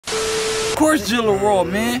course Jilla raw,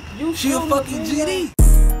 man. She a fucking GD.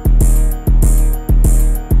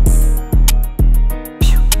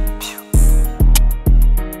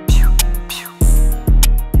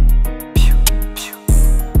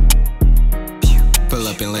 Pull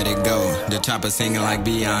up and let it go. The chopper singing like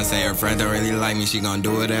Beyonce. Her friend don't really like me, she gon'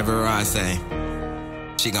 do whatever I say.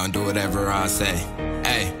 She gon' do whatever I say.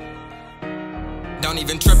 Hey. Don't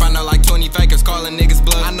even trip, I know like 20 fakers calling niggas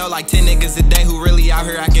bluff. I know like 10 niggas a day who really out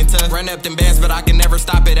here acting tough. Run up them bands, but I can never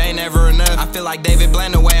stop it, ain't never enough. I feel like David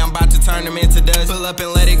Blaine the way I'm about to turn them into dust. Pull up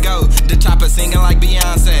and let it go, the chopper singing like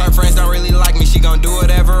Beyonce. Her friends don't really like me, she gon' do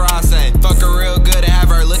whatever I say. Fuck her real good and have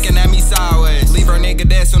her looking at me sideways. Leave her nigga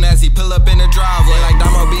dead soon as he pull up in the driveway. Like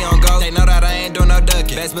DOMO be on go, they know that I ain't doing no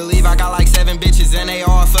ducking. Best believe I got like 7 bitches and they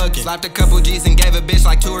all fucking. Slapped a couple G's and gave a bitch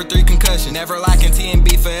like 2 or 3 concussions. Never lacking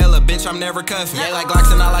T&B for Ella, bitch I'm never cuffing. They like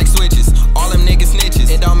Glocks and I like switches, all them niggas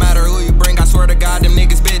snitches. It don't matter who you bring, I swear to God, them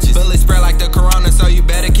niggas bitches. Bullets spread like the corona, so you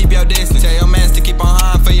better keep your distance. Tell your mans to keep on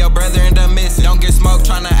high for your brother and done missing. Don't get smoked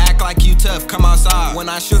tryna act like you tough, come outside. When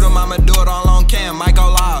I shoot him, I'ma do it all on cam, might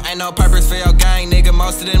go live. Ain't no purpose for your gang, nigga,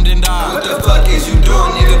 most of them done died. What the fuck is you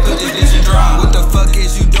doing, nigga, put this bitch in drive. What the fuck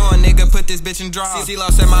is you doing, nigga, put this bitch in drive.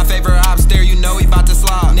 CeeLo said my favorite ops there, you know he bout to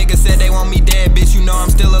slide. Nigga said they want me dead, bitch, you know I'm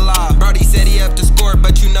still alive. Brody said he up to score,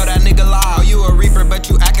 but you know that nigga lie. Oh, you a reaper, but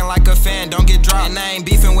you acting like a fan, don't get dropped. And I ain't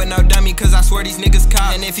beefing with no dummy, cause I swear these niggas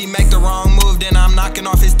cop. And if he make the wrong move, then I'm knocking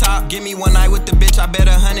off his top. Give me one night with the bitch, I bet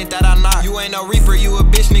 100 that I knock. You ain't no reaper, you a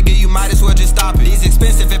bitch, nigga, you might as well just stop it. These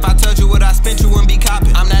expensive, if I told you what I spent, you wouldn't be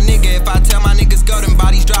copping. I'm that nigga, if I tell my niggas go, them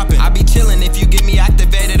bodies dropping. I be chillin', if you get me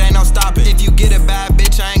activated, ain't no stopping. If you get a bad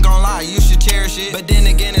bitch, I ain't gon' lie, you should cherish it. But then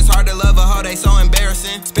again, it's hard to love a hoe, they so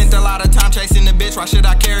embarrassing. Spent a lot of time chasing the bitch, why should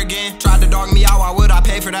I care again? Tried to dog me out, why would I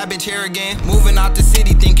pay for that bitch here again? Moving out the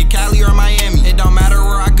city, thinking Cali or Miami. It don't matter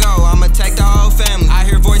where I go, I'ma take the whole family. I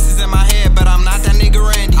hear voices in my head, but I'm not that nigga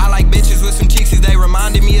Randy. I like bitches with some cheeks, they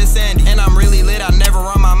reminded me of Sandy. And I'm really lit, I never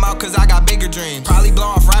run my mouth, cause I got bigger dreams. Probably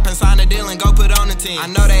blow off rap and sign a deal and go put on the team. I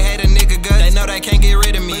know they hate a nigga good, they know they can't get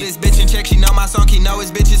rid of me. Put his bitch in check, she know my song, he know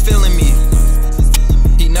his bitch is feeling me.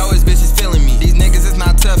 He know his bitch is feeling me. These niggas is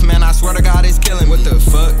not tough, man, I swear to God it's killing me. What the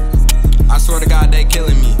fuck? I swear to God they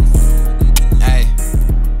killing me. Hey.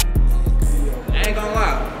 I ain't gonna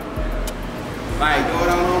lie. Like, Go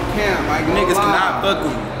down on cam, like niggas cannot fuck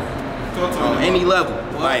with me on any level,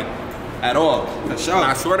 like at all. For sure. And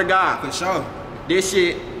I swear to God, For sure. this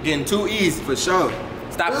shit getting too easy. For sure.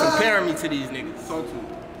 Stop comparing me to these niggas. So too.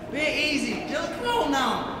 Be easy, Jill. Come on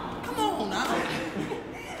now. Come on now.